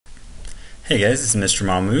Hey guys, this is Mr.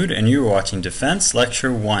 Mahmood and you're watching Defense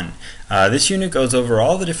Lecture 1. This unit goes over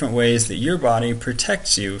all the different ways that your body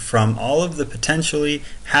protects you from all of the potentially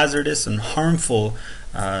hazardous and harmful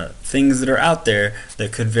things that are out there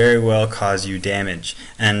that could very well cause you damage.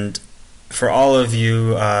 And for all of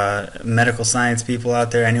you medical science people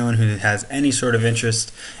out there, anyone who has any sort of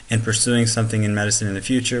interest in pursuing something in medicine in the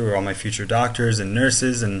future, we're all my future doctors and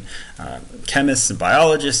nurses and chemists and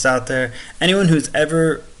biologists out there, anyone who's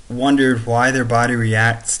ever wondered why their body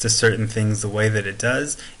reacts to certain things the way that it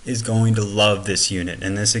does is going to love this unit.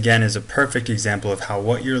 And this again is a perfect example of how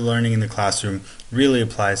what you're learning in the classroom really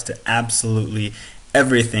applies to absolutely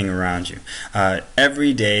everything around you.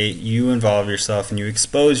 Every day you involve yourself and you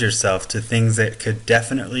expose yourself to things that could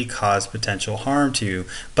definitely cause potential harm to you,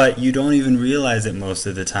 but you don't even realize it most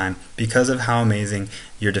of the time because of how amazing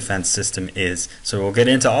your defense system is. So we'll get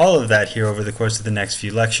into all of that here over the course of the next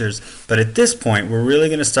few lectures, but at this point we're really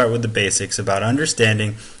going to start with the basics about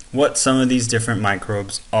understanding what some of these different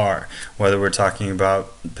microbes are, whether we're talking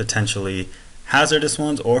about potentially hazardous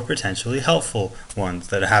ones or potentially helpful ones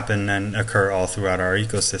that happen and occur all throughout our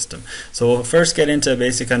ecosystem. So we'll first get into a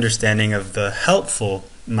basic understanding of the helpful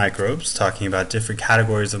microbes, talking about different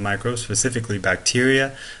categories of microbes, specifically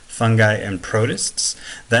bacteria, fungi, and protists.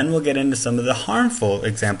 Then we'll get into some of the harmful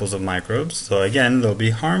examples of microbes. So again, there'll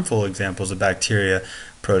be harmful examples of bacteria,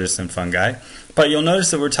 protists, and fungi. But you'll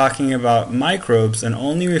notice that we're talking about microbes and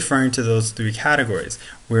only referring to those three categories.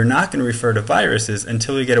 We're not going to refer to viruses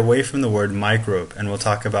until we get away from the word microbe, and we'll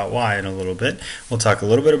talk about why in a little bit. We'll talk a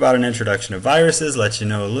little bit about an introduction of viruses, let you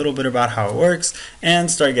know a little bit about how it works, and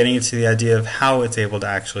start getting into the idea of how it's able to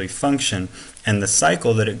actually function and the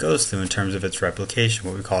cycle that it goes through in terms of its replication,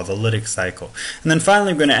 what we call the lytic cycle. And then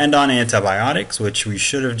finally we're going to end on antibiotics, which we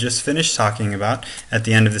should have just finished talking about at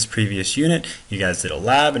the end of this previous unit. You guys did a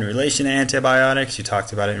lab in relation to antibiotics. You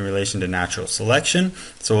talked about it in relation to natural selection.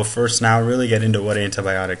 So we'll first now really get into what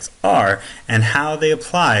antibiotics are and how they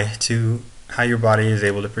apply to how your body is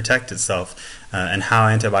able to protect itself, and how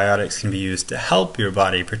antibiotics can be used to help your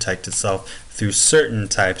body protect itself through certain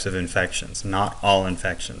types of infections, not all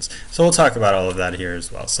infections. So we'll talk about all of that here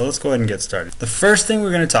as well. So let's go ahead and get started. The first thing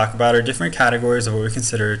we're going to talk about are different categories of what we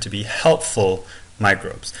consider to be helpful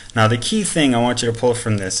microbes. Now the key thing I want you to pull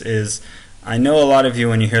from this is, I know a lot of you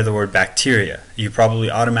when you hear the word bacteria, you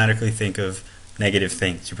probably automatically think of negative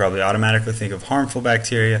things. You probably automatically think of harmful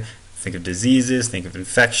bacteria, think of diseases, think of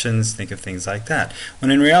infections, think of things like that. When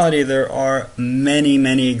in reality there are many,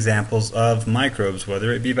 many examples of microbes,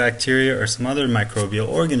 whether it be bacteria or some other microbial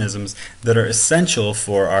organisms that are essential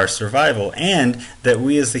for our survival and that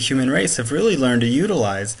we as the human race have really learned to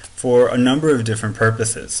utilize for a number of different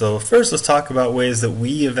purposes. So first let's talk about ways that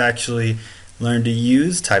we have actually learn to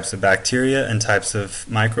use types of bacteria and types of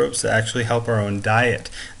microbes to actually help our own diet.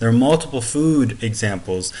 There are multiple food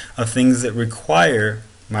examples of things that require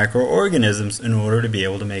microorganisms in order to be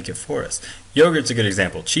able to make it for us. Yogurt's a good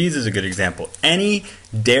example. Cheese is a good example. Any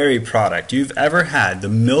dairy product you've ever had, the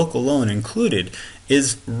milk alone included,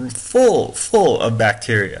 is full of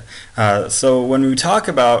bacteria. So when we talk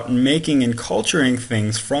about making and culturing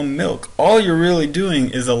things from milk, all you're really doing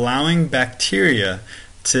is allowing bacteria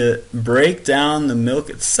to break down the milk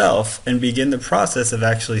itself and begin the process of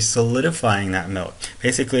actually solidifying that milk.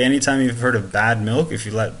 Basically, anytime you've heard of bad milk, if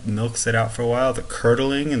you let milk sit out for a while, the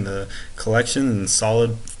curdling and the collection and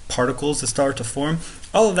solid particles that start to form,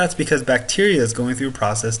 all of that's because bacteria is going through a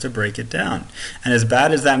process to break it down. And as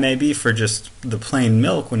bad as that may be for just the plain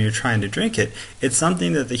milk when you're trying to drink it, it's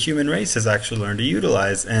something that the human race has actually learned to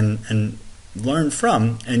utilize and learn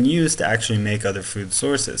from and use to actually make other food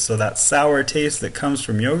sources. So that sour taste that comes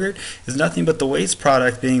from yogurt is nothing but the waste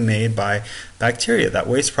product being made by bacteria. That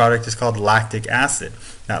waste product is called lactic acid.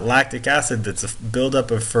 That lactic acid that's a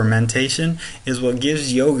buildup of fermentation is what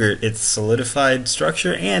gives yogurt its solidified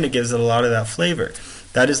structure, and it gives it a lot of that flavor.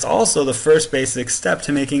 That is also the first basic step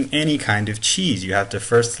to making any kind of cheese. You have to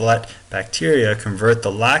first let bacteria convert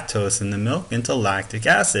the lactose in the milk into lactic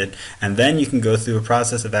acid, and then you can go through a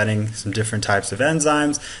process of adding some different types of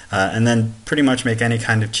enzymes, and then pretty much make any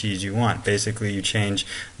kind of cheese you want. Basically, you change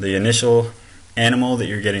the initial animal that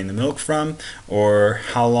you're getting the milk from, or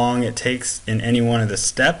how long it takes in any one of the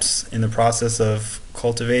steps in the process of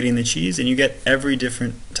cultivating the cheese, and you get every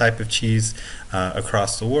different type of cheese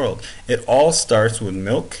across the world. It all starts with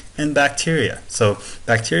milk and bacteria. So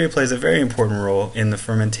bacteria plays a very important role in the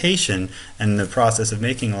fermentation and the process of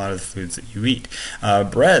making a lot of the foods that you eat.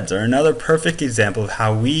 Breads are another perfect example of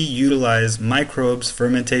how we utilize microbes'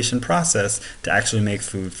 fermentation process to actually make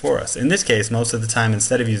food for us. In this case, most of the time,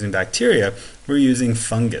 instead of using bacteria, we're using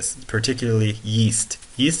fungus, particularly yeast.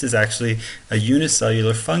 Yeast is actually a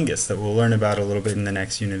unicellular fungus that we'll learn about a little bit in the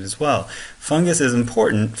next unit as well. Fungus is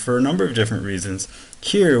important for a number of different reasons.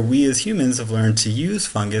 Here, we as humans have learned to use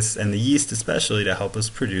fungus, and the yeast especially, to help us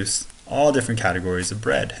produce all different categories of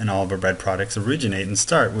bread, and all of our bread products originate and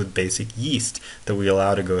start with basic yeast that we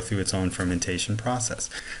allow to go through its own fermentation process.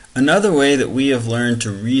 Another way that we have learned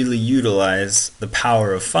to really utilize the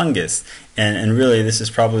power of fungus, and really this is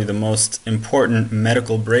probably the most important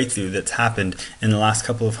medical breakthrough that's happened in the last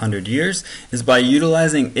couple of hundred years, is by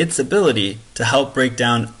utilizing its ability to help break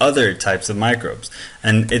down other types of microbes.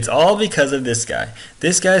 And it's all because of this guy.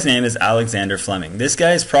 This guy's name is Alexander Fleming. This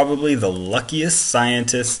guy is probably the luckiest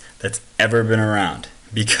scientist that's ever been around,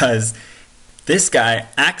 because this guy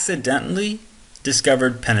accidentally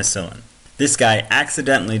discovered penicillin. This guy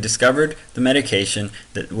accidentally discovered the medication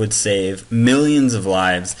that would save millions of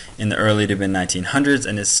lives in the early to mid-1900s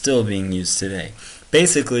and is still being used today.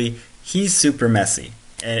 Basically, he's super messy.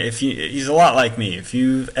 He's a lot like me. If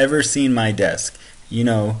you've ever seen my desk, you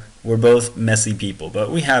know we're both messy people, but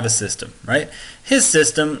we have a system, right? His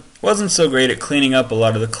system wasn't so great at cleaning up a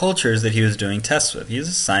lot of the cultures that he was doing tests with. He was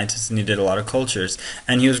a scientist and he did a lot of cultures,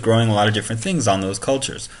 and he was growing a lot of different things on those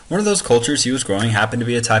cultures. One of those cultures he was growing happened to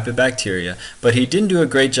be a type of bacteria, but he didn't do a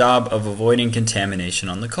great job of avoiding contamination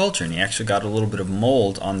on the culture, and he actually got a little bit of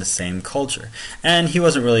mold on the same culture. And he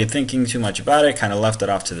wasn't really thinking too much about it, kind of left it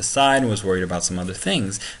off to the side and was worried about some other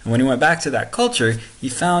things. And when he went back to that culture, he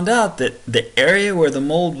found out that the area where the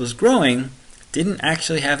mold was growing didn't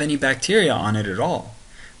actually have any bacteria on it at all.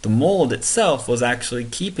 The mold itself was actually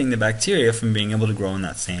keeping the bacteria from being able to grow in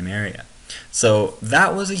that same area. So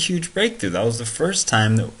that was a huge breakthrough. That was the first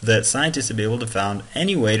time that scientists had been able to found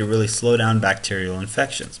any way to really slow down bacterial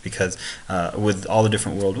infections, because with all the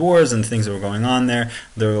different world wars and things that were going on there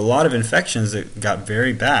were a lot of infections that got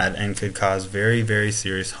very bad and could cause very, very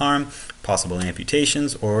serious harm, possible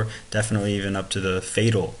amputations, or definitely even up to the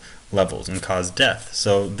fatal levels and cause death.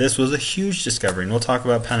 So this was a huge discovery, and we'll talk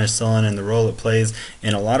about penicillin and the role it plays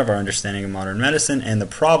in a lot of our understanding of modern medicine and the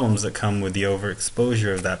problems that come with the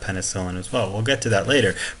overexposure of that penicillin as well. We'll get to that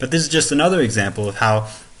later, but this is just another example of how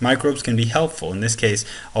microbes can be helpful. In this case,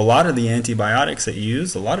 a lot of the antibiotics that you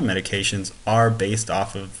use, a lot of medications, are based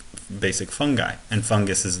off of basic fungi and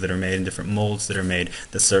funguses that are made in different molds that are made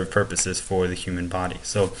that serve purposes for the human body.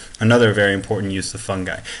 So another very important use of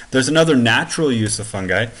fungi. There's another natural use of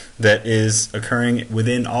fungi that is occurring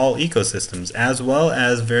within all ecosystems, as well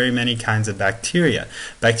as very many kinds of bacteria.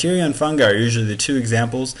 Bacteria and fungi are usually the two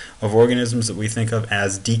examples of organisms that we think of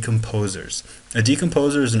as decomposers. A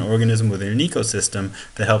decomposer is an organism within an ecosystem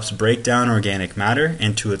that helps break down organic matter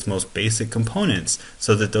into its most basic components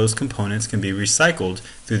so that those components can be recycled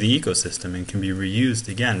through the ecosystem and can be reused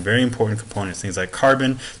again. Very important components, things like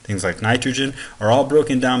carbon, things like nitrogen, are all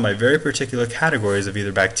broken down by very particular categories of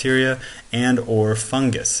either bacteria and or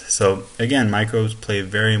fungus. So again, microbes play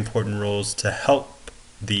very important roles to help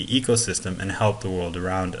the ecosystem and help the world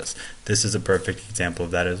around us. This is a perfect example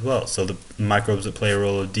of that as well. So the microbes that play a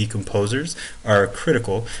role of decomposers are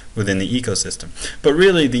critical within the ecosystem. But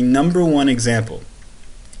really, the number one example,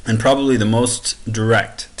 and probably the most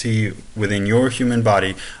direct to you within your human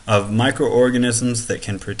body, of microorganisms that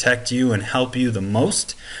can protect you and help you the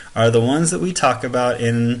most are the ones that we talk about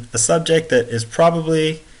in a subject that is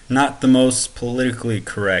probably not the most politically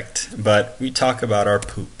correct, but we talk about our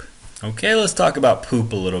poop. Okay, let's talk about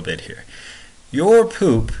poop a little bit here. Your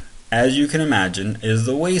poop, as you can imagine, is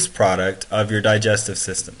the waste product of your digestive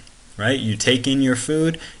system, right? You take in your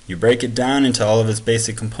food, you break it down into all of its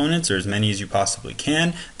basic components, or as many as you possibly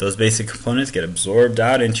can. Those basic components get absorbed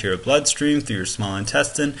out into your bloodstream through your small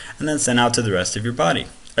intestine and then sent out to the rest of your body.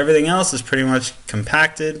 Everything else is pretty much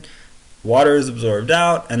compacted, water is absorbed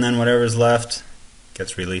out, and then whatever is left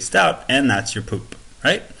gets released out, and that's your poop,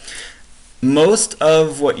 right? Most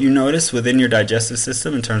of what you notice within your digestive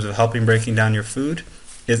system in terms of helping breaking down your food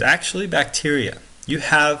is actually bacteria. You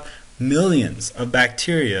have millions of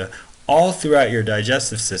bacteria all throughout your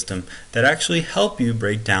digestive system that actually help you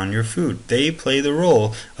break down your food. They play the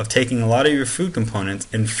role of taking a lot of your food components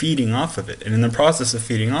and feeding off of it. And in the process of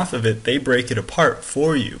feeding off of it, they break it apart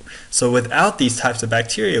for you. So without these types of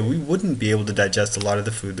bacteria, we wouldn't be able to digest a lot of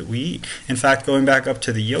the food that we eat. In fact, going back up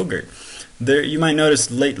to the yogurt, you might notice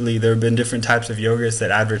lately there have been different types of yogurts that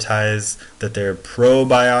advertise that they're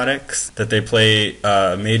probiotics, that they play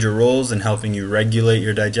major roles in helping you regulate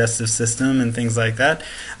your digestive system and things like that.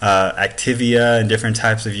 Activia and different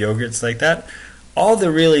types of yogurts like that. All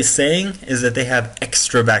they're really saying is that they have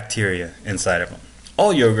extra bacteria inside of them.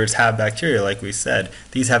 All yogurts have bacteria, like we said.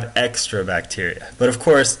 These have extra bacteria. But of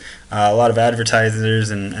course, a lot of advertisers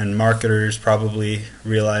and marketers probably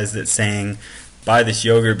realize that saying buy this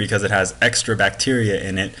yogurt because it has extra bacteria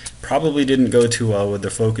in it probably didn't go too well with the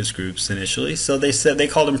focus groups initially, so they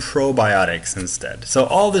called them probiotics instead. So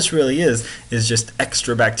all this really is just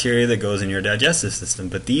extra bacteria that goes in your digestive system,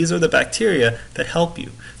 but these are the bacteria that help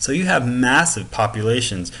you. So you have massive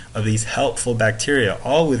populations of these helpful bacteria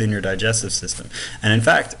all within your digestive system. And in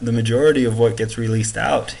fact, the majority of what gets released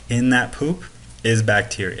out in that poop is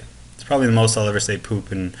bacteria. It's probably the most I'll ever say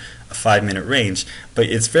poop in a 5-minute range, but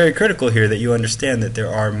it's very critical here that you understand that there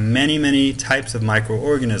are many types of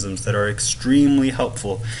microorganisms that are extremely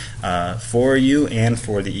helpful for you and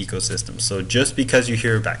for the ecosystem. So just because you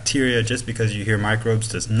hear bacteria, just because you hear microbes,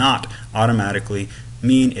 does not automatically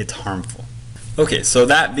mean it's harmful. Okay, so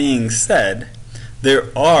that being said, there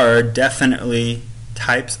are definitely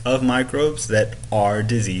types of microbes that are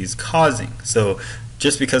disease causing. So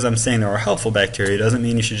just because I'm saying there are helpful bacteria doesn't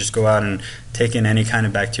mean you should just go out and take in any kind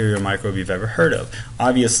of bacteria or microbe you've ever heard of.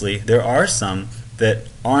 Obviously, there are some that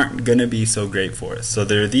aren't going to be so great for us. So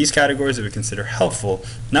there are these categories that we consider helpful.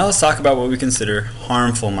 Now let's talk about what we consider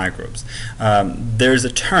harmful microbes. There's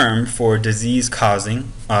a term for disease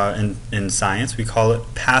causing in science. We call it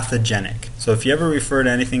pathogenic. So if you ever refer to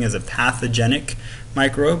anything as a pathogenic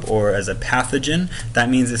microbe or as a pathogen, that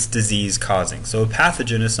means it's disease causing. So a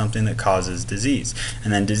pathogen is something that causes disease,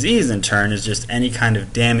 and then disease in turn is just any kind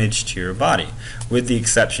of damage to your body, with the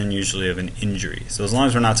exception usually of an injury. So as long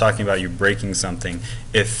as we're not talking about you breaking something,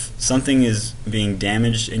 if something is being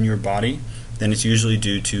damaged in your body, then it's usually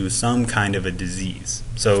due to some kind of a disease.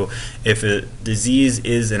 So if a disease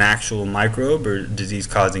is an actual microbe or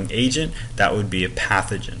disease-causing agent, that would be a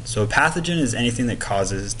pathogen. So a pathogen is anything that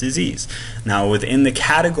causes disease. Now within the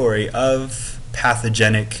category of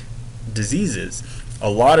pathogenic diseases,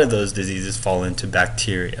 a lot of those diseases fall into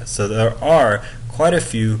bacteria. So there are quite a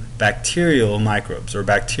few bacterial microbes or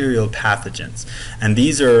bacterial pathogens, and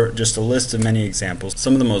these are just a list of many examples.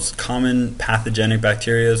 Some of the most common pathogenic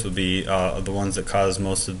bacteria would be the ones that cause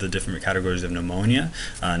most of the different categories of pneumonia.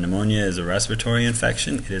 Pneumonia is a respiratory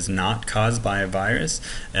infection. It is not caused by a virus.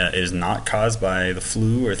 It is not caused by the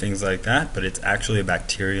flu or things like that, but it's actually a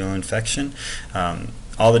bacterial infection.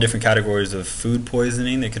 All the different categories of food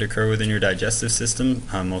poisoning that could occur within your digestive system,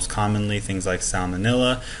 most commonly things like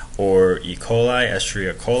salmonella or E. coli,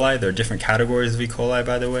 Escherichia coli. There are different categories of E. coli,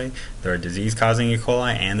 by the way. There are disease-causing E.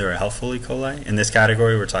 coli and there are helpful E. coli. In this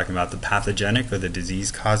category, we're talking about the pathogenic or the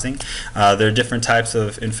disease-causing. There are different types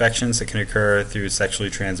of infections that can occur through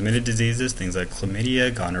sexually transmitted diseases, things like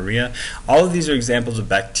chlamydia, gonorrhea. All of these are examples of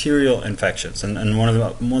bacterial infections, and one of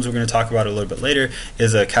the ones we're going to talk about a little bit later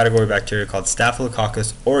is a category of bacteria called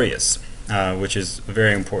Staphylococcus aureus, which is a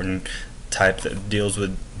very important type that deals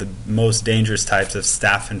with the most dangerous types of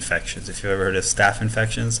staph infections. If you've ever heard of staph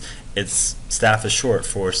infections, staph is short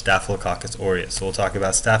for Staphylococcus aureus. So we'll talk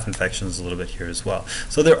about staph infections a little bit here as well.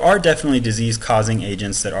 So there are definitely disease-causing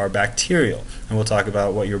agents that are bacterial, and we'll talk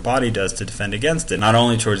about what your body does to defend against it, not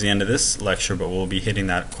only towards the end of this lecture, but we'll be hitting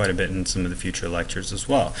that quite a bit in some of the future lectures as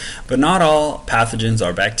well. But not all pathogens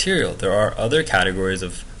are bacterial. There are other categories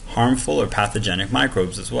of harmful or pathogenic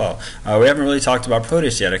microbes as well. We haven't really talked about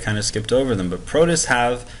protists yet. I kind of skipped over them, but protists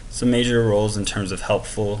have some major roles in terms of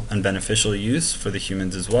helpful and beneficial use for the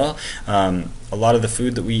humans as well. A lot of the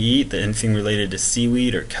food that we eat, anything related to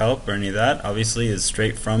seaweed or kelp or any of that, obviously is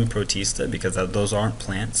straight from Protista, because those aren't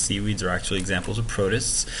plants. Seaweeds are actually examples of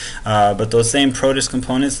protists. But those same protist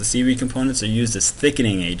components, the seaweed components, are used as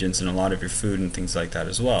thickening agents in a lot of your food and things like that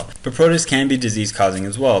as well. But protists can be disease-causing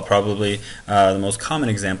as well. Probably the most common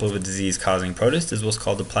example of a disease-causing protist is what's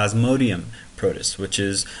called the Plasmodium protist, which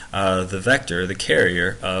is the vector, the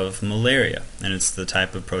carrier of malaria, and it's the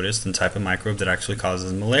type of protist and type of microbe that actually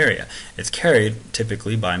causes malaria. It's carried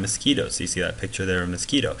typically by mosquitoes. So you see that picture there of a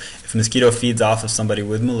mosquito. If a mosquito feeds off of somebody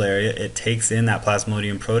with malaria, it takes in that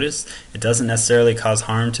Plasmodium protist. It doesn't necessarily cause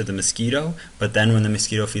harm to the mosquito, but then when the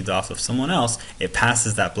mosquito feeds off of someone else, it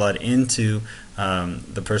passes that blood into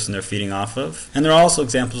the person they're feeding off of. And there are also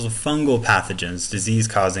examples of fungal pathogens,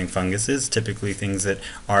 disease-causing funguses, typically things that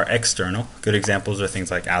are external. Good examples are things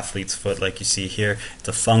like athlete's foot, like you see here. It's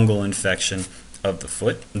a fungal infection of the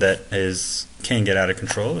foot that can get out of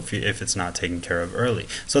control if it's not taken care of early.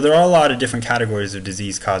 So there are a lot of different categories of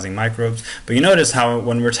disease-causing microbes, but you notice how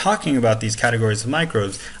when we're talking about these categories of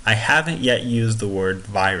microbes, I haven't yet used the word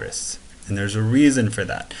virus. And there's a reason for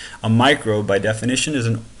that. A microbe, by definition, is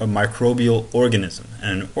a microbial organism.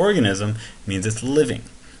 And an organism means it's living.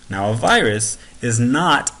 Now, a virus is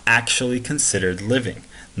not actually considered living.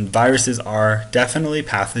 Viruses are definitely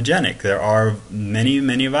pathogenic. There are many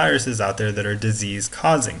viruses out there that are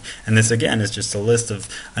disease-causing. And this, again, is just a list of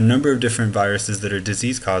a number of different viruses that are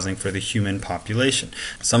disease-causing for the human population.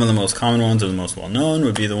 Some of the most common ones, or the most well-known,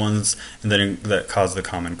 would be the ones that cause the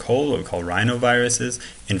common cold, what we call rhinoviruses,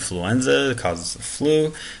 influenza that causes the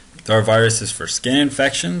flu. There are viruses for skin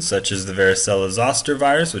infections, such as the varicella zoster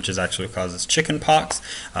virus, which actually causes chickenpox.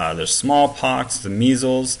 There's smallpox, the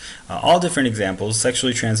measles, all different examples.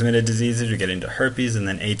 Sexually transmitted diseases, you get into herpes, and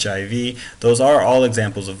then HIV. Those are all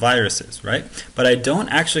examples of viruses, right? But I don't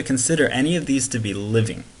actually consider any of these to be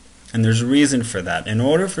living. And there's a reason for that. In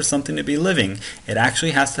order for something to be living, it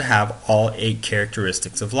actually has to have all 8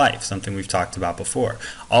 characteristics of life, something we've talked about before.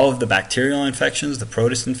 All of the bacterial infections, the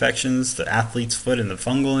protist infections, the athlete's foot, and the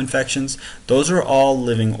fungal infections, those are all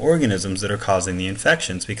living organisms that are causing the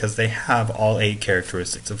infections because they have all 8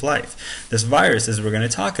 characteristics of life. This virus, as we're going to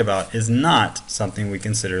talk about, is not something we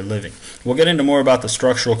consider living. We'll get into more about the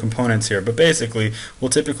structural components here, but basically, we'll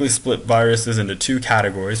typically split viruses into 2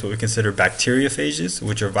 categories, what we consider bacteriophages,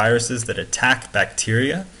 which are viruses that attack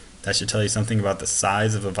bacteria. That should tell you something about the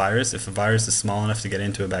size of a virus. If a virus is small enough to get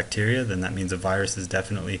into a bacteria, then that means a virus is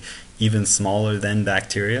definitely even smaller than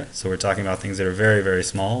bacteria. So we're talking about things that are very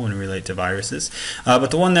small when we relate to viruses.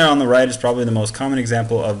 But the one there on the right is probably the most common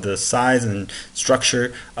example of the size and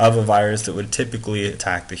structure of a virus that would typically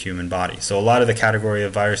attack the human body. So a lot of the category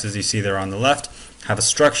of viruses you see there on the left have a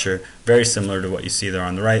structure very similar to what you see there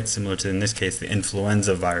on the right, similar to, in this case, the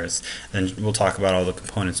influenza virus. And we'll talk about all the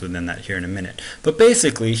components within that here in a minute. But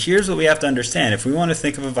basically, here's what we have to understand. If we want to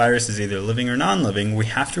think of a virus as either living or non-living, we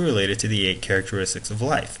have to relate it to the 8 characteristics of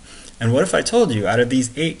life. And what if I told you, out of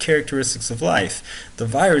these 8 characteristics of life, the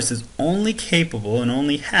virus is only capable and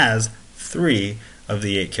only has 3 of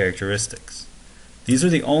the 8 characteristics? These are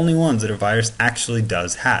the only ones that a virus actually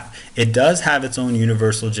does have. It does have its own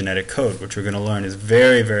universal genetic code, which we're going to learn is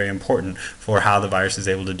very important for how the virus is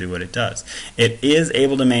able to do what it does. It is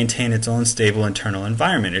able to maintain its own stable internal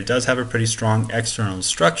environment. It does have a pretty strong external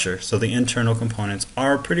structure, so the internal components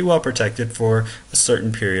are pretty well protected for a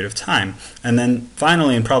certain period of time. And then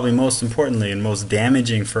finally, and probably most importantly and most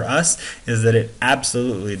damaging for us, is that it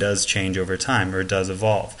absolutely does change over time, or it does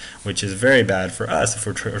evolve, which is very bad for us if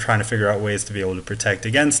we're trying to figure out ways to be able to protect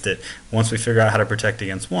against it. Once we figure out how to protect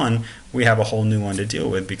against one, we have a whole new one to deal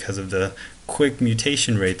with because of the quick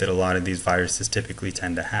mutation rate that a lot of these viruses typically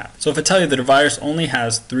tend to have. So if I tell you that a virus only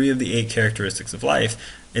has 3 of the 8 characteristics of life,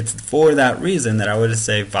 it's for that reason that I would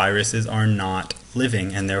say viruses are not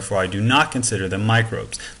living, and therefore I do not consider them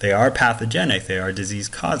microbes. They are pathogenic, they are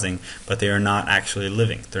disease-causing, but they are not actually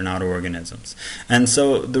living. They're not organisms. And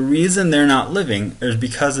so the reason they're not living is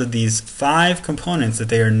because of these 5 components that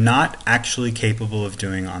they are not actually capable of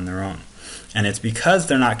doing on their own. And it's because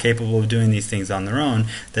they're not capable of doing these things on their own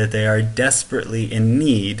that they are desperately in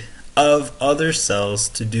need of other cells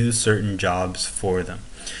to do certain jobs for them.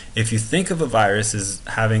 If you think of a virus as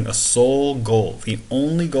having a sole goal, the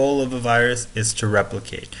only goal of a virus is to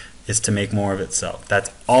replicate, is to make more of itself.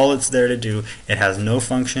 That's all it's there to do. It has no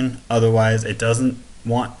function otherwise. It doesn't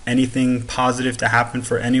want anything positive to happen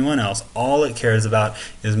for anyone else. All it cares about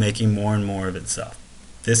is making more and more of itself.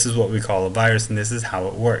 This is what we call a virus, and this is how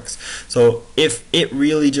it works. So if it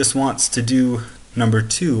really just wants to do number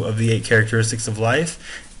 2 of the 8 characteristics of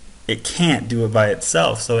life, it can't do it by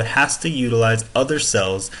itself. So it has to utilize other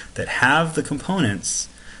cells that have the components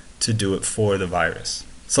to do it for the virus.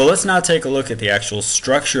 So let's now take a look at the actual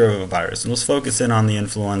structure of a virus, and let's focus in on the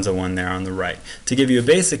influenza one there on the right to give you a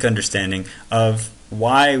basic understanding of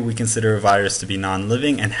why we consider a virus to be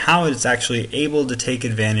non-living and how it's actually able to take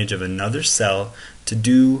advantage of another cell to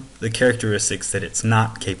do the characteristics that it's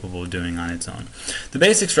not capable of doing on its own. The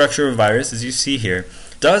basic structure of a virus, as you see here,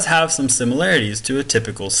 does have some similarities to a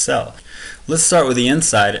typical cell. Let's start with the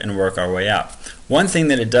inside and work our way out. One thing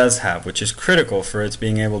that it does have, which is critical for its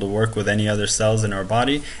being able to work with any other cells in our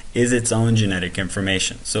body, is its own genetic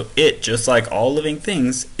information. So it, just like all living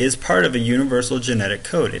things, is part of a universal genetic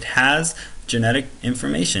code. It has genetic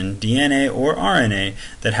information, DNA or RNA,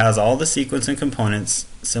 that has all the sequence and components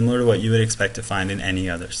similar to what you would expect to find in any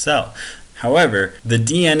other cell. However, the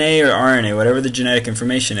DNA or RNA, whatever the genetic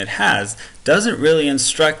information it has, doesn't really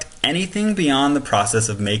instruct anything beyond the process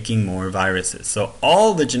of making more viruses. So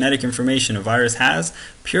all the genetic information a virus has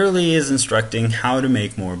purely is instructing how to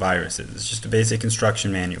make more viruses. It's just a basic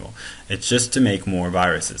instruction manual. It's just to make more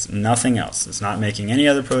viruses, nothing else. It's not making any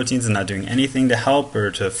other proteins, it's not doing anything to help or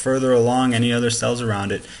to further along any other cells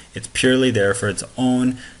around it. It's purely there for its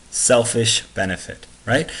own selfish benefit.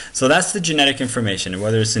 right? So that's the genetic information.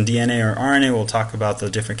 Whether it's in DNA or RNA, we'll talk about the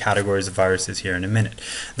different categories of viruses here in a minute.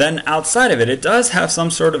 Then outside of it, it does have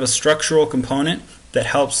some sort of a structural component that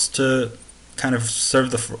helps to kind of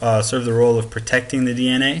serve the role of protecting the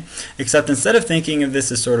DNA, except instead of thinking of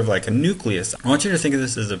this as sort of like a nucleus, I want you to think of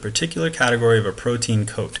this as a particular category of a protein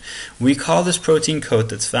coat. We call this protein coat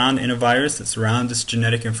that's found in a virus that surrounds this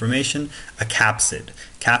genetic information a capsid.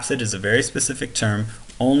 Capsid is a very specific term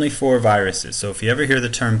only for viruses. So if you ever hear the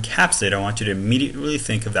term capsid, I want you to immediately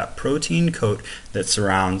think of that protein coat that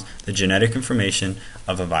surrounds the genetic information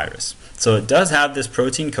of a virus. So it does have this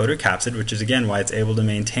protein coat or capsid, which is again why it's able to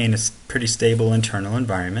maintain a pretty stable internal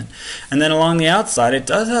environment. And then along the outside, it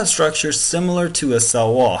does have structure similar to a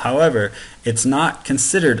cell wall. However, it's not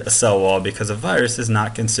considered a cell wall because a virus is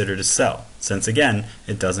not considered a cell, since again,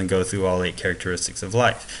 it doesn't go through all 8 characteristics of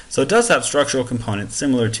life. So it does have structural components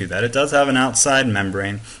similar to that. It does have an outside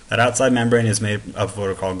membrane. That outside membrane is made of what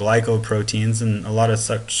are called glycoproteins and a lot of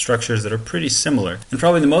such structures that are pretty similar. And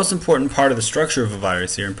probably the most important part of the structure of a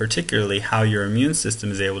virus here, and particularly how your immune system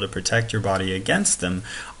is able to protect your body against them,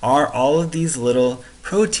 are all of these little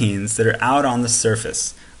proteins that are out on the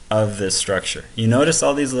surface of this structure. You notice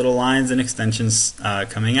all these little lines and extensions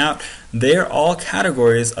coming out. They're all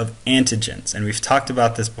categories of antigens, and we've talked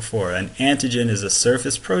about this before. An antigen is a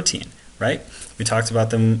surface protein, right? We talked about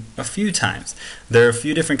them a few times. There are a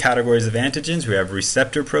few different categories of antigens. We have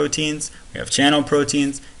receptor proteins, we have channel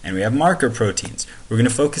proteins, and we have marker proteins. We're going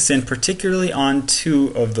to focus in particularly on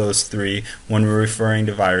 2 of those 3 when we're referring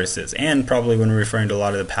to viruses, and probably when we're referring to a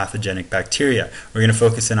lot of the pathogenic bacteria. We're going to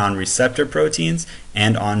focus in on receptor proteins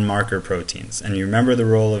and on marker proteins. And you remember the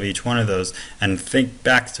role of each one of those and think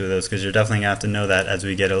back to those, because you're definitely going to have to know that as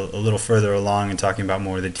we get a little further along and talking about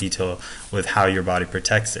more of the detail with how your body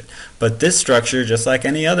protects it. But this structure, just like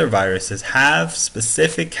any other viruses, have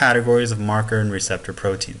specific categories of marker and receptor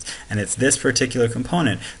proteins. And it's this particular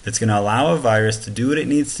component that's going to allow a virus to do what it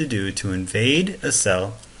needs to do to invade a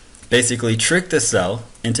cell, basically trick the cell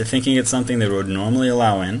into thinking it's something that it would normally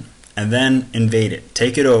allow in, and then invade it,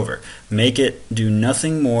 take it over, make it do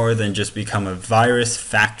nothing more than just become a virus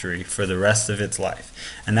factory for the rest of its life.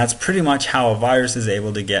 And that's pretty much how a virus is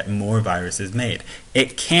able to get more viruses made.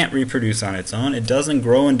 It can't reproduce on its own. It doesn't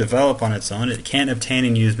grow and develop on its own. It can't obtain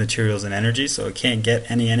and use materials and energy, so it can't get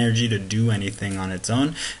any energy to do anything on its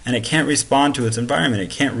own. And it can't respond to its environment.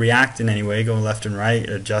 It can't react in any way, going left and right,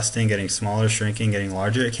 adjusting, getting smaller, shrinking, getting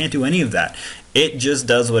larger. It can't do any of that. It just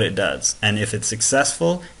does what it does. And if it's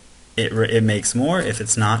successful, it makes more. If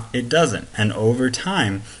it's not, it doesn't. And over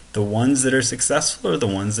time, the ones that are successful are the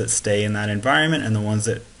ones that stay in that environment, and the ones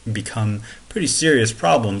that become pretty serious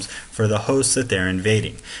problems for the hosts that they're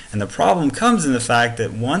invading. And the problem comes in the fact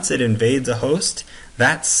that once it invades a host,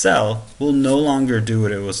 that cell will no longer do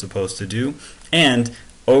what it was supposed to do, and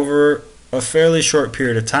over a fairly short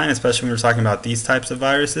period of time, especially when we're talking about these types of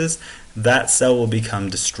viruses, that cell will become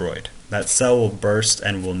destroyed. That cell will burst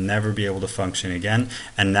and will never be able to function again,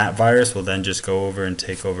 and that virus will then just go over and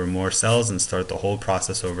take over more cells and start the whole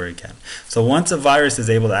process over again. So once a virus is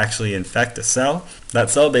able to actually infect a cell, that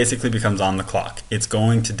cell basically becomes on the clock. It's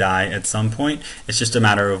going to die at some point. It's just a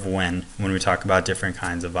matter of when we talk about different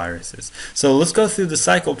kinds of viruses. So let's go through the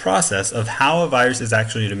cycle process of how a virus is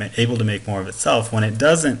actually able to make more of itself when it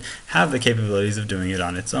doesn't have the capabilities of doing it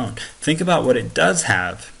on its own. Think about what it does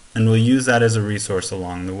have, and we'll use that as a resource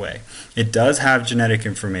along the way. It does have genetic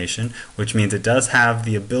information, which means it does have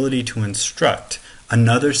the ability to instruct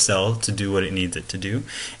another cell to do what it needs it to do.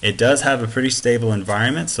 It does have a pretty stable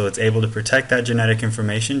environment, so it's able to protect that genetic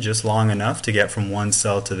information just long enough to get from one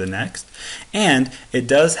cell to the next. And it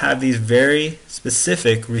does have these very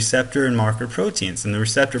specific receptor and marker proteins, and the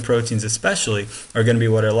receptor proteins especially are going to be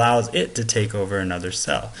what allows it to take over another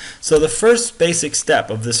cell. So the first basic step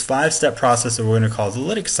of this 5-step process that we're going to call the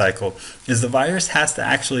lytic cycle is the virus has to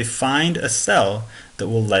actually find a cell that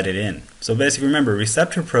will let it in. So basically, remember,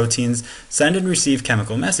 receptor proteins send and receive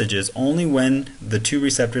chemical messages only when the 2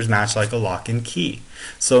 receptors match like a lock and key.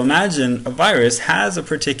 So imagine a virus has a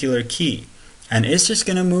particular key, and it's just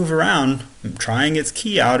going to move around trying its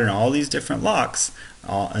key out in all these different locks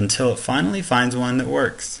until it finally finds one that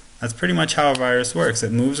works. That's pretty much how a virus works.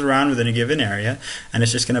 It moves around within a given area, and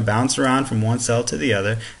it's just going to bounce around from one cell to the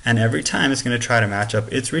other, and every time it's going to try to match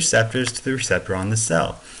up its receptors to the receptor on the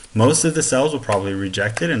cell. Most of the cells will probably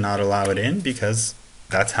reject it and not allow it in, because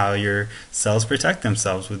that's how your cells protect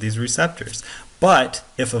themselves, with these receptors. But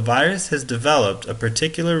if a virus has developed a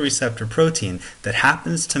particular receptor protein that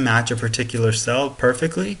happens to match a particular cell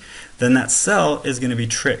perfectly, then that cell is going to be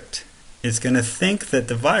tricked. It's going to think that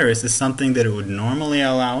the virus is something that it would normally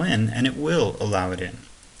allow in, and it will allow it in.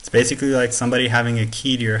 It's basically like somebody having a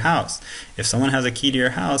key to your house. If someone has a key to your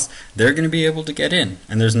house, they're going to be able to get in,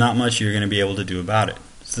 and there's not much you're going to be able to do about it.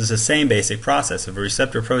 So it's the same basic process. If a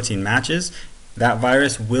receptor protein matches, that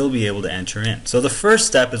virus will be able to enter in. So the first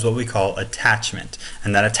step is what we call attachment,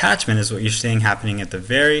 and that attachment is what you're seeing happening at the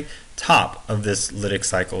very top of this lytic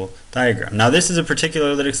cycle diagram. Now this is a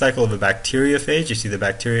particular lytic cycle of a bacteriophage. You see the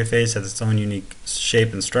bacteriophage has its own unique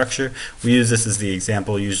shape and structure. We use this as the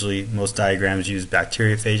example. Usually most diagrams use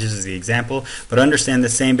bacteriophages as the example, but understand the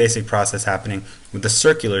same basic process happening with the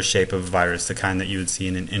circular shape of a virus, the kind that you would see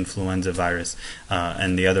in an influenza virus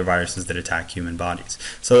and the other viruses that attack human bodies.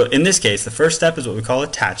 So in this case, the first step is what we call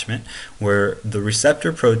attachment, where the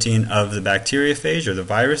receptor protein of the bacteriophage or the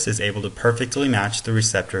virus is able to perfectly match the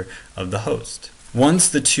receptor of the host. Once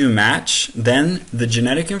the two match, then the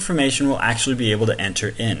genetic information will actually be able to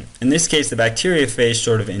enter in. In this case, the bacteriophage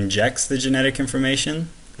sort of injects the genetic information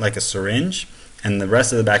like a syringe, and the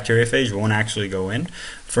rest of the bacteriophage won't actually go in.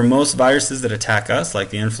 For most viruses that attack us, like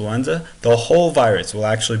the influenza, the whole virus will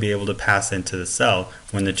actually be able to pass into the cell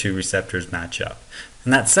when the two receptors match up.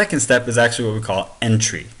 And that second step is actually what we call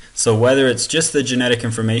entry. So whether it's just the genetic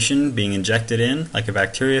information being injected in, like a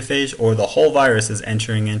bacteriophage, or the whole virus is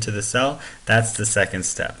entering into the cell, that's the second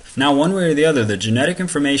step. Now, one way or the other, the genetic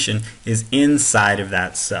information is inside of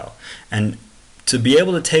that cell. And to be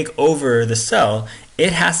able to take over the cell,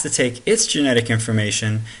 it has to take its genetic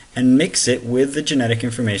information and mix it with the genetic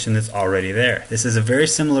information that's already there. This is a very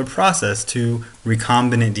similar process to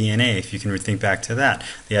recombinant DNA, if you can think back to that.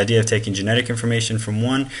 The idea of taking genetic information from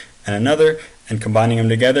one and another and combining them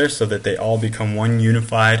together so that they all become one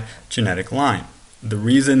unified genetic line. The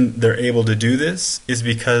reason they're able to do this is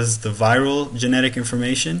because the viral genetic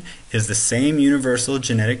information is the same universal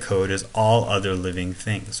genetic code as all other living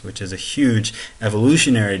things, which is a huge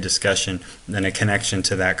evolutionary discussion and a connection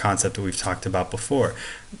to that concept that we've talked about before.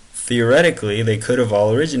 Theoretically, they could have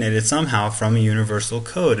all originated somehow from a universal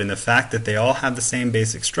code, and the fact that they all have the same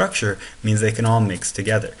basic structure means they can all mix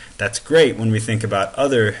together. That's great when we think about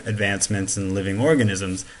other advancements in living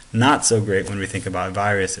organisms, not so great when we think about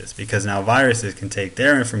viruses, because now viruses can take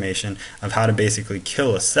their information of how to basically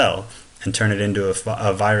kill a cell and turn it into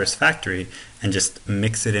a virus factory and just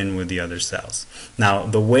mix it in with the other cells. Now,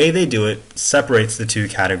 the way they do it separates the two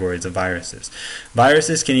categories of viruses.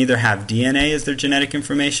 Viruses can either have DNA as their genetic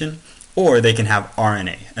information, or they can have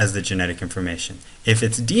RNA as the genetic information. If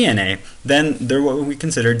it's DNA, then they're what we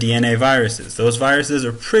consider DNA viruses. Those viruses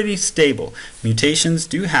are pretty stable. Mutations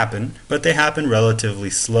do happen, but they happen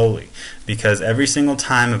relatively slowly, because every single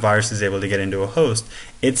time a virus is able to get into a host,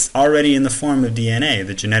 it's already in the form of DNA,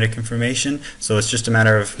 the genetic information, so it's just a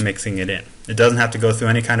matter of mixing it in. It doesn't have to go through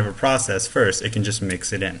any kind of a process first, it can just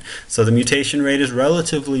mix it in. So the mutation rate is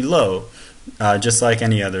relatively low, just like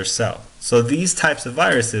any other cell. So these types of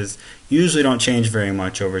viruses usually don't change very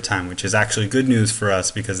much over time, which is actually good news for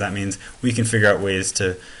us because that means we can figure out ways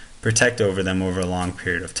to protect over them over a long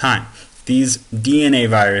period of time. These DNA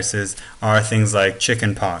viruses are things like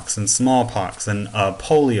chickenpox and smallpox and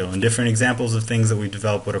polio and different examples of things that we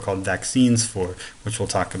develop what are called vaccines for, which we'll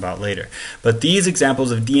talk about later. But these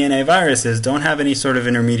examples of DNA viruses don't have any sort of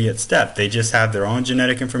intermediate step. They just have their own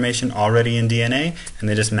genetic information already in DNA, and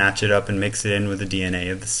they just match it up and mix it in with the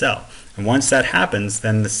DNA of the cell. And once that happens,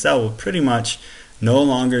 then the cell will pretty much no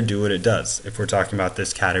longer do what it does if we're talking about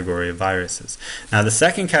this category of viruses. Now the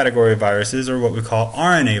second category of viruses are what we call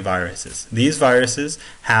RNA viruses. These viruses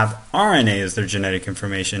have RNA as their genetic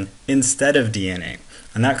information instead of DNA.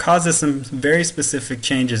 And that causes some very specific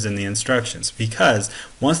changes in the instructions, because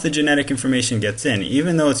once the genetic information gets in,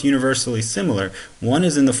 even though it's universally similar, one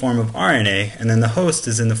is in the form of RNA and then the host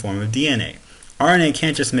is in the form of DNA. RNA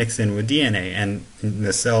can't just mix in with DNA, and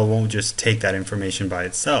the cell won't just take that information by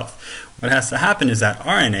itself. What has to happen is that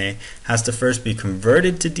RNA has to first be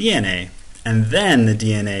converted to DNA, and then the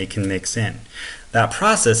DNA can mix in. That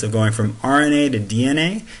process of going from RNA to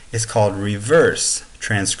DNA is called reverse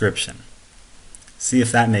transcription. See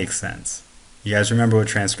if that makes sense. You guys remember what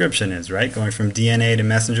transcription is, right? Going from DNA to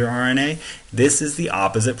messenger RNA. This is the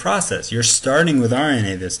opposite process. You're starting with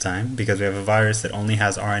RNA this time because we have a virus that only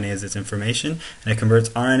has RNA as its information, and it converts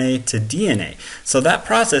RNA to DNA. So that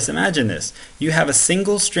process, imagine this. You have a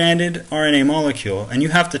single-stranded RNA molecule, and you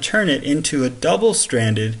have to turn it into a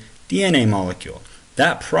double-stranded DNA molecule.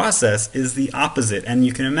 That process is the opposite, and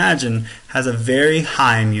you can imagine has a very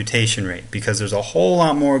high mutation rate because there's a whole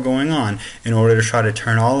lot more going on in order to try to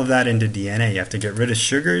turn all of that into DNA. You have to get rid of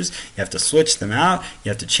sugars, you have to switch them out, you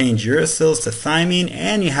have to change uracils to thymine,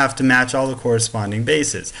 and you have to match all the corresponding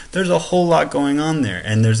bases. There's a whole lot going on there,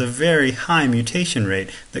 and there's a very high mutation rate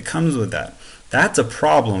that comes with that. That's a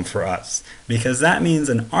problem for us because that means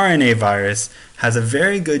an RNA virus has a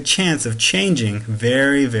very good chance of changing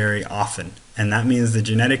very, very often. And that means the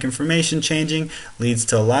genetic information changing leads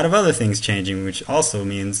to a lot of other things changing, which also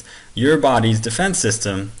means your body's defense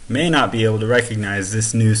system may not be able to recognize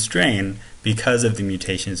this new strain because of the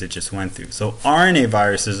mutations it just went through. So RNA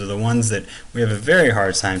viruses are the ones that we have a very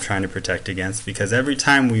hard time trying to protect against, because every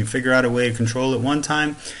time we figure out a way to control it one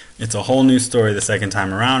time, it's a whole new story the second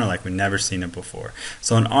time around, or like we've never seen it before.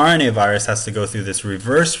 So an RNA virus has to go through this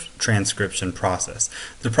reverse transcription process.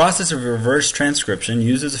 The process of reverse transcription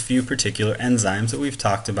uses a few particular enzymes that we've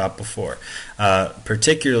talked about before.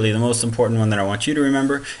 Particularly the most important one that I want you to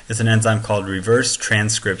remember is an enzyme called reverse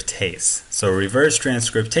transcriptase. So reverse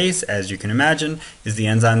transcriptase, as you can imagine, is the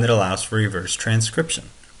enzyme that allows for reverse transcription.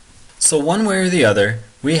 So one way or the other,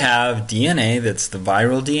 we have DNA that's the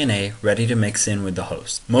viral DNA ready to mix in with the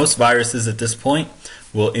host. Most viruses at this point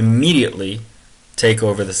will immediately take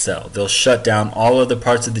over the cell. They'll shut down all other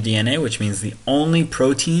parts of the DNA, which means the only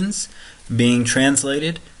proteins being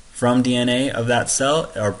translated from DNA of that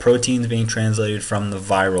cell are proteins being translated from the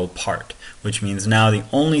viral part, which means now the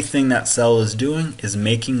only thing that cell is doing is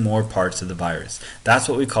making more parts of the virus. That's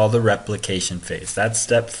what we call the replication phase. That's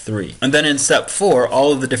step 3. And then in step 4,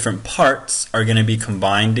 all of the different parts are going to be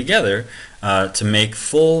combined together to make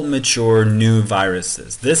full, mature, new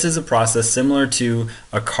viruses. This is a process similar to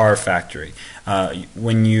a car factory.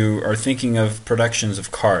 When you are thinking of productions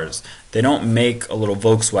of cars, they don't make a little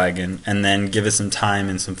Volkswagen and then give it some time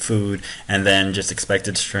and some food and then just expect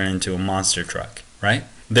it to turn into a monster truck, right?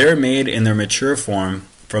 They're made in their mature form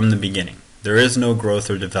from the beginning. There is no growth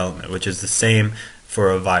or development, which is the same for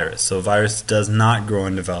a virus. So a virus does not grow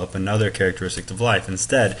and develop, another characteristic of life.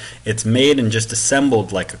 Instead, it's made and just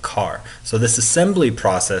assembled like a car. So this assembly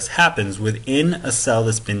process happens within a cell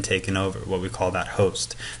that's been taken over, what we call that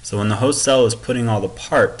host. So when the host cell is putting all the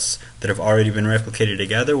parts that have already been replicated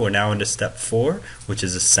together, we're now into step 4, which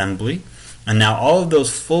is assembly. And now all of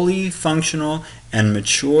those fully functional and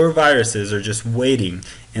mature viruses are just waiting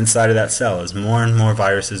inside of that cell as more and more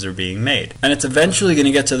viruses are being made. And it's eventually going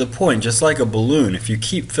to get to the point, just like a balloon, if you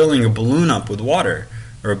keep filling a balloon up with water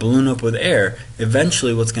or a balloon up with air,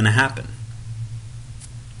 eventually what's going to happen?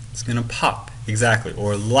 It's going to pop. Exactly,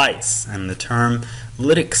 or lyse, and the term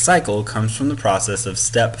lytic cycle comes from the process of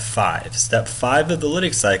step 5. Step 5 of the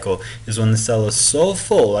lytic cycle is when the cell is so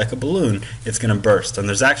full, like a balloon, it's going to burst. And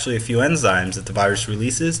there's actually a few enzymes that the virus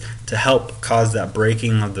releases to help cause that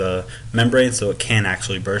breaking of the membrane so it can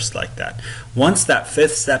actually burst like that. Once that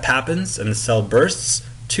 5th step happens and the cell bursts,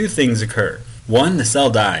 2 things occur. 1, the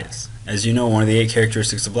cell dies. As you know, one of the 8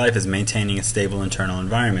 characteristics of life is maintaining a stable internal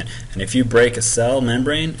environment. And if you break a cell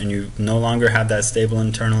membrane and you no longer have that stable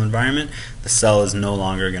internal environment, the cell is no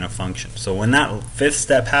longer going to function. So when that 5th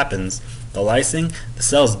step happens, the lysing, the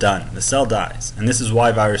cell's done. The cell dies. And this is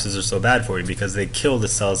why viruses are so bad for you, because they kill the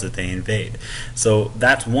cells that they invade. So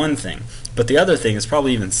that's one thing. But the other thing is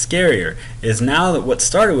probably even scarier, is now that what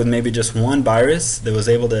started with maybe just one virus that was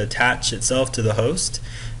able to attach itself to the host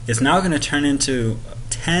is now going to turn into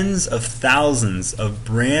tens of thousands of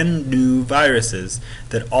brand new viruses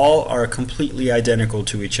that all are completely identical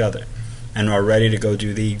to each other and are ready to go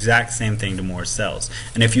do the exact same thing to more cells.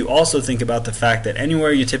 And if you also think about the fact that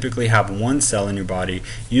anywhere you typically have one cell in your body,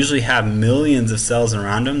 you usually have millions of cells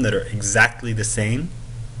around them that are exactly the same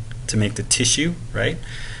to make the tissue, right?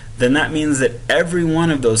 Then that means that every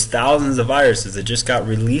one of those thousands of viruses that just got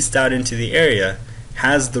released out into the area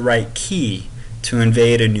has the right key to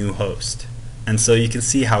invade a new host. And so you can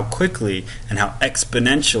see how quickly and how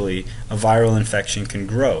exponentially a viral infection can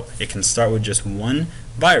grow. It can start with just one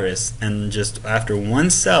virus, and just after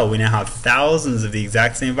one cell we now have thousands of the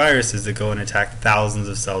exact same viruses that go and attack thousands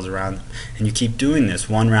of cells around them. And you keep doing this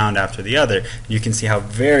one round after the other, you can see how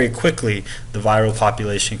very quickly the viral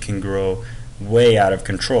population can grow way out of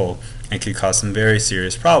control and can cause some very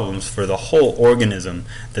serious problems for the whole organism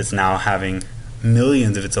that's now having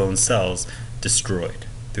millions of its own cells destroyed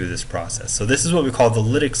through this process. So this is what we call the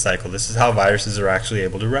lytic cycle. This is how viruses are actually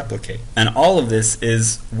able to replicate. And all of this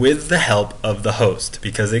is with the help of the host,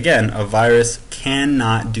 because again, a virus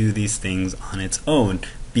cannot do these things on its own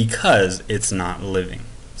because it's not living.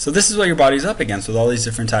 So this is what your body's up against with all these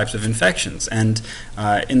different types of infections. And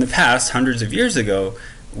in the past, hundreds of years ago,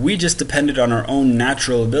 we just depended on our own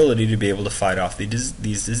natural ability to be able to fight off these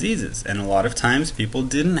diseases. And a lot of times people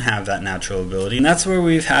didn't have that natural ability. And that's where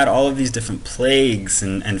we've had all of these different plagues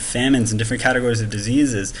and famines and different categories of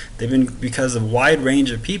diseases. They've been because a wide range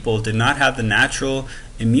of people did not have the natural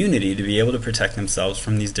immunity to be able to protect themselves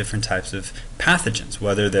from these different types of pathogens,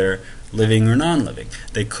 whether they're living or non-living.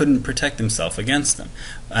 They couldn't protect themselves against them.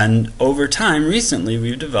 And over time, recently,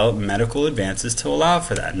 we've developed medical advances to allow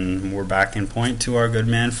for that. And we're back in point to our good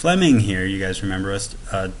man Fleming here. You guys remember us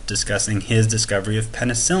discussing his discovery of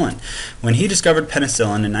penicillin. When he discovered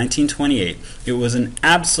penicillin in 1928, it was an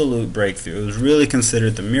absolute breakthrough. It was really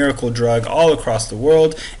considered the miracle drug all across the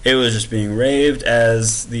world. It was just being raved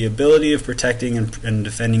as the ability of protecting and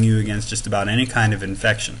defending you against just about any kind of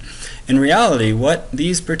infection. In reality, what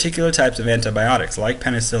these particular types of antibiotics, like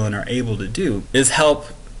penicillin, are able to do is help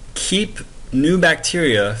keep new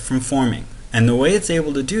bacteria from forming. And the way it's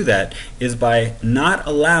able to do that is by not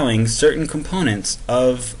allowing certain components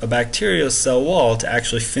of a bacterial cell wall to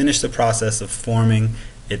actually finish the process of forming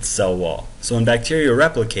its cell wall. So when bacteria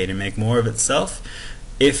replicate and make more of itself,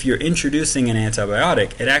 if you're introducing an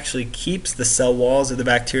antibiotic, it actually keeps the cell walls of the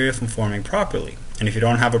bacteria from forming properly. And if you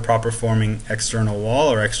don't have a proper forming external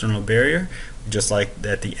wall or external barrier, just like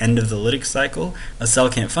at the end of the lytic cycle, a cell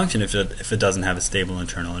can't function if it doesn't have a stable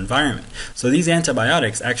internal environment. So these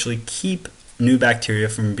antibiotics actually keep new bacteria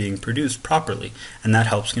from being produced properly, and that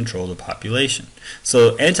helps control the population.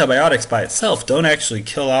 So antibiotics by itself don't actually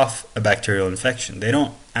kill off a bacterial infection. They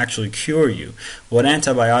don't actually cure you. What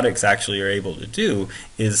antibiotics actually are able to do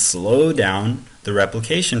is slow down the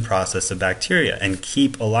replication process of bacteria and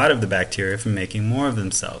keep a lot of the bacteria from making more of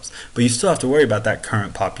themselves. But you still have to worry about that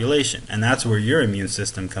current population, and that's where your immune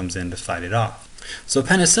system comes in to fight it off. So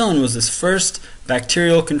penicillin was this first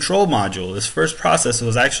bacterial control module, this first process that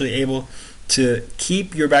was actually able to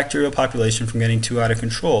keep your bacterial population from getting too out of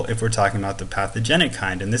control if we're talking about the pathogenic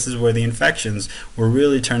kind. And this is where the infections were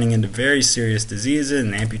really turning into very serious diseases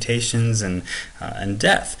and amputations and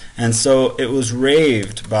death. And so it was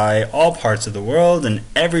raved by all parts of the world, and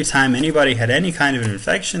every time anybody had any kind of an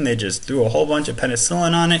infection, they just threw a whole bunch of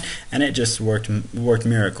penicillin on it, and it just worked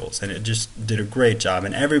miracles, and it just did a great job.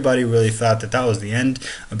 And everybody really thought that that was the end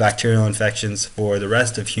of bacterial infections for the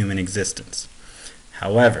rest of human existence.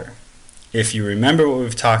 However, if you remember what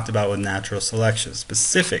we've talked about with natural selection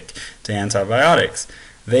specific to antibiotics,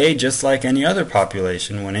 they, just like any other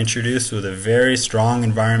population, when introduced with a very strong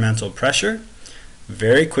environmental pressure,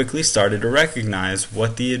 very quickly started to recognize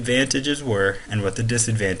what the advantages were and what the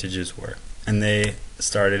disadvantages were. And they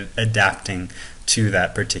started adapting to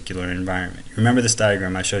that particular environment. Remember this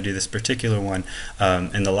diagram? I showed you this particular one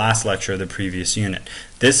in the last lecture of the previous unit.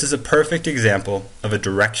 This is a perfect example of a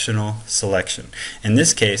directional selection. In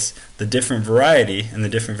this case, the different variety and the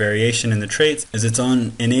different variation in the traits is its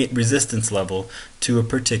own innate resistance level to a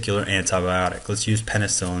particular antibiotic. Let's use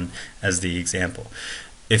penicillin as the example.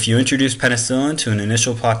 If you introduce penicillin to an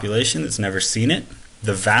initial population that's never seen it,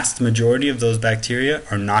 the vast majority of those bacteria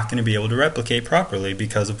are not going to be able to replicate properly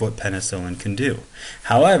because of what penicillin can do.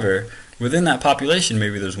 However, within that population,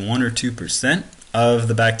 maybe there's 1 or 2% of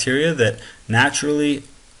the bacteria that naturally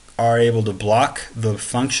are able to block the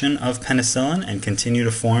function of penicillin and continue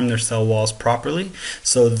to form their cell walls properly.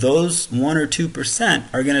 So those 1 or 2%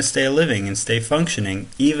 are going to stay living and stay functioning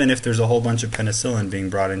even if there's a whole bunch of penicillin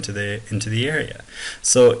being brought into the area.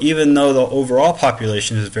 So even though the overall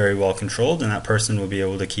population is very well controlled and that person will be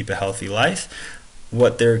able to keep a healthy life,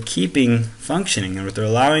 what they're keeping functioning and what they're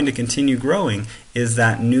allowing to continue growing is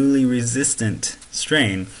that newly resistant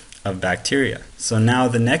strain of bacteria. So now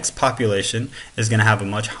the next population is going to have a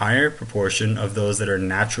much higher proportion of those that are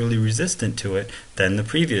naturally resistant to it than the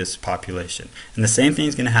previous population. And the same thing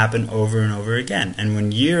is going to happen over and over again. And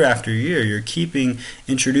when year after year you're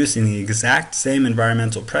introducing the exact same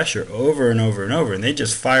environmental pressure over and over and over, and they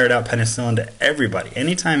just fired out penicillin to everybody.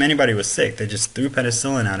 Anytime anybody was sick, they just threw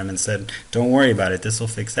penicillin at them and said, don't worry about it, this will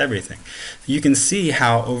fix everything. You can see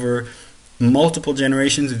how over multiple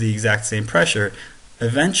generations of the exact same pressure,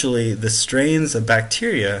 eventually the strains of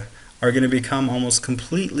bacteria are going to become almost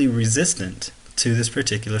completely resistant to this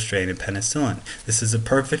particular strain of penicillin. This is a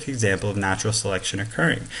perfect example of natural selection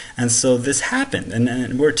occurring. And so this happened,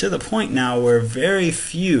 and we're to the point now where very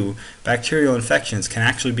few bacterial infections can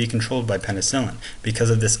actually be controlled by penicillin because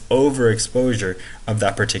of this overexposure of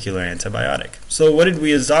that particular antibiotic. So what did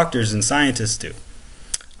we as doctors and scientists do?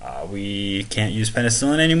 We can't use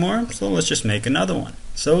penicillin anymore, so let's just make another one.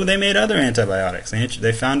 So they made other antibiotics.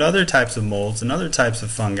 They found other types of molds and other types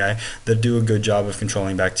of fungi that do a good job of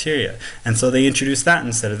controlling bacteria. And so they introduced that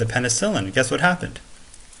instead of the penicillin. Guess what happened?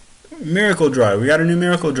 Miracle drug. We got a new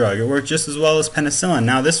miracle drug. It worked just as well as penicillin.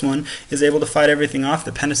 Now this one is able to fight everything off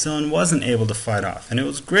that penicillin wasn't able to fight off. And it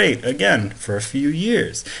was great, again, for a few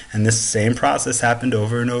years. And this same process happened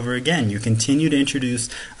over and over again. You continue to introduce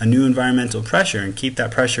a new environmental pressure and keep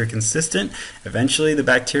that pressure consistent. Eventually the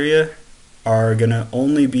bacteria are going to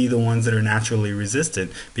only be the ones that are naturally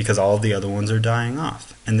resistant because all of the other ones are dying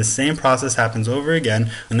off. And the same process happens over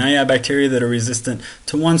again. And now you have bacteria that are resistant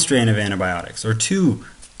to one strain of antibiotics or two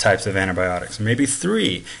types of antibiotics, or maybe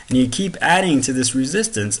three. And you keep adding to this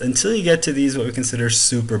resistance until you get to these what we consider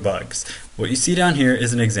superbugs. What you see down here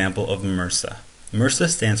is an example of MRSA. MRSA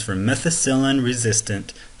stands for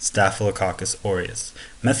methicillin-resistant Staphylococcus aureus.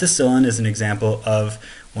 Methicillin is an example of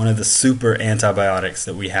one of the super antibiotics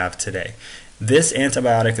that we have today. This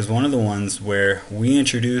antibiotic is one of the ones where we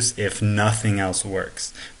introduce if nothing else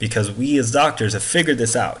works, because we as doctors have figured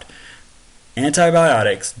this out.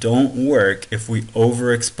 Antibiotics don't work if we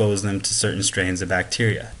overexpose them to certain strains of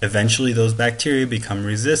bacteria. Eventually those bacteria become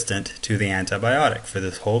resistant to the antibiotic for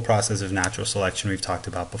this whole process of natural selection we've talked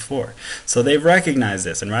about before. So they've recognized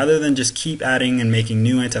this, and rather than just keep adding and making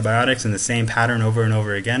new antibiotics in the same pattern over and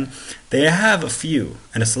over again, they have a few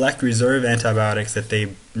and a select reserve antibiotics that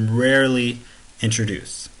they rarely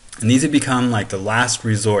introduce. And these have become like the last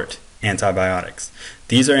resort antibiotics.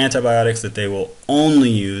 These are antibiotics that they will only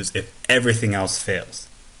use if everything else fails.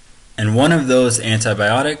 And one of those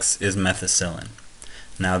antibiotics is methicillin.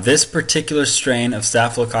 Now this particular strain of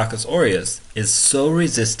Staphylococcus aureus is so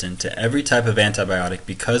resistant to every type of antibiotic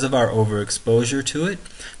because of our overexposure to it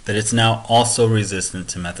that it's now also resistant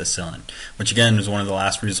to methicillin, which again is one of the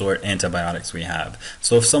last resort antibiotics we have.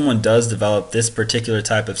 So if someone does develop this particular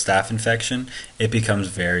type of staph infection, it becomes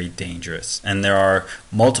very dangerous. And there are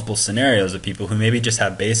multiple scenarios of people who maybe just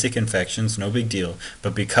have basic infections, no big deal,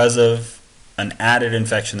 but because of an added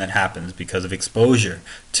infection that happens because of exposure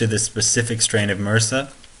to this specific strain of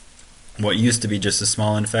MRSA, what used to be just a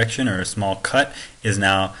small infection or a small cut is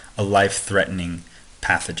now a life-threatening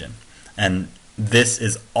pathogen. And this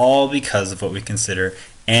is all because of what we consider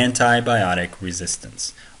antibiotic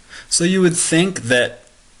resistance. So you would think that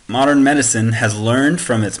modern medicine has learned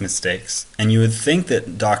from its mistakes, and you would think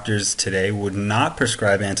that doctors today would not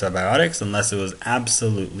prescribe antibiotics unless it was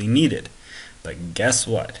absolutely needed. But guess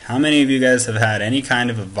what? How many of you guys have had any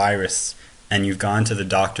kind of a virus and you've gone to the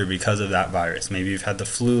doctor because of that virus? Maybe you've had the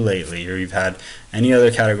flu lately, or you've had any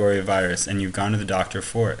other category of virus and you've gone to the doctor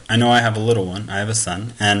for it. I know I have a little one. I have a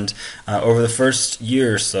son, and over the first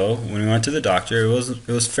year or so when we went to the doctor, it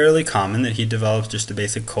was fairly common that he developed just a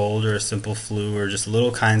basic cold or a simple flu or just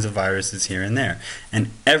little kinds of viruses here and there.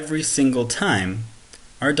 And every single time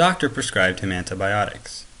our doctor prescribed him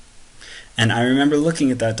antibiotics. And I remember looking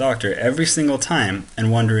at that doctor every single time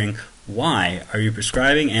and wondering, why are you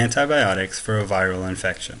prescribing antibiotics for a viral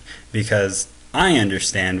infection? Because I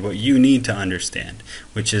understand what you need to understand,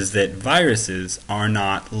 which is that viruses are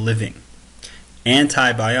not living.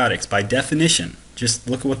 Antibiotics, by definition, just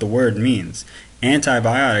look at what the word means.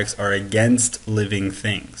 Antibiotics are against living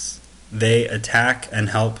things. They attack and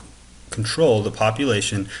help control the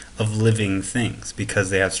population of living things because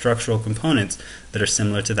they have structural components that are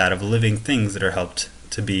similar to that of living things that are helped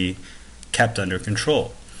to be kept under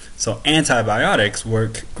control. So antibiotics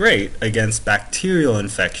work great against bacterial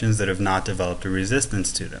infections that have not developed a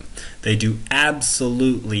resistance to them. They do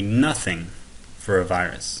absolutely nothing for a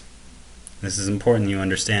virus. This is important you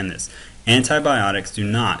understand this. Antibiotics do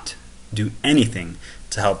not do anything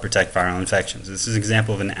to help protect viral infections. This is an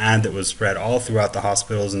example of an ad that was spread all throughout the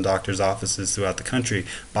hospitals and doctors' offices throughout the country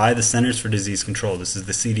by the Centers for Disease Control. This is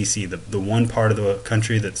the CDC, the one part of the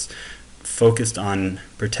country that's focused on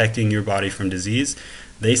protecting your body from disease.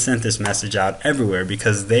 They sent this message out everywhere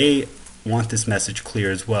because they want this message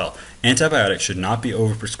clear as well. Antibiotics should not be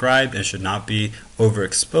overprescribed and should not be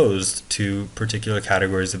overexposed to particular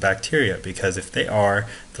categories of bacteria, because if they are,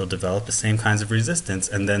 they'll develop the same kinds of resistance,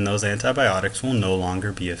 and then those antibiotics will no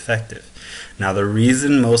longer be effective. Now, the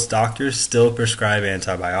reason most doctors still prescribe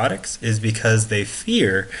antibiotics is because they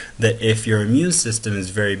fear that if your immune system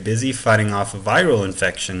is very busy fighting off a viral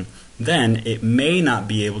infection, then it may not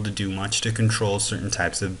be able to do much to control certain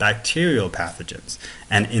types of bacterial pathogens.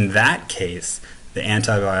 And in that case, the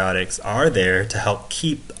antibiotics are there to help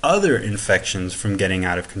keep other infections from getting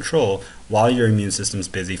out of control while your immune system is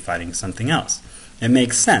busy fighting something else. It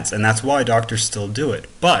makes sense, and that's why doctors still do it.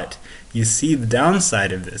 But you see the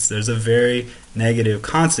downside of this. There's a very negative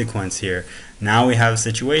consequence here. Now we have a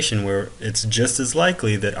situation where it's just as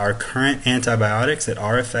likely that our current antibiotics that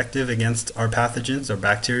are effective against our pathogens, our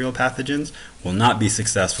bacterial pathogens, will not be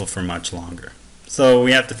successful for much longer. So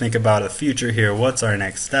we have to think about the future here. What's our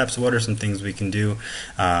next steps? What are some things we can do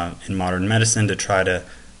in modern medicine to try to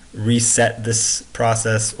reset this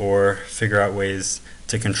process or figure out ways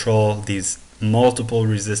to control these multiple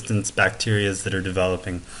resistance bacteria that are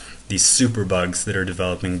developing, these superbugs that are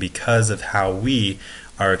developing because of how we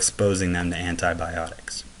are exposing them to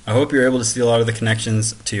antibiotics. I hope you're able to see a lot of the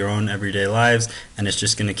connections to your own everyday lives, and it's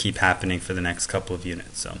just going to keep happening for the next couple of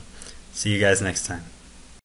units. So see you guys next time.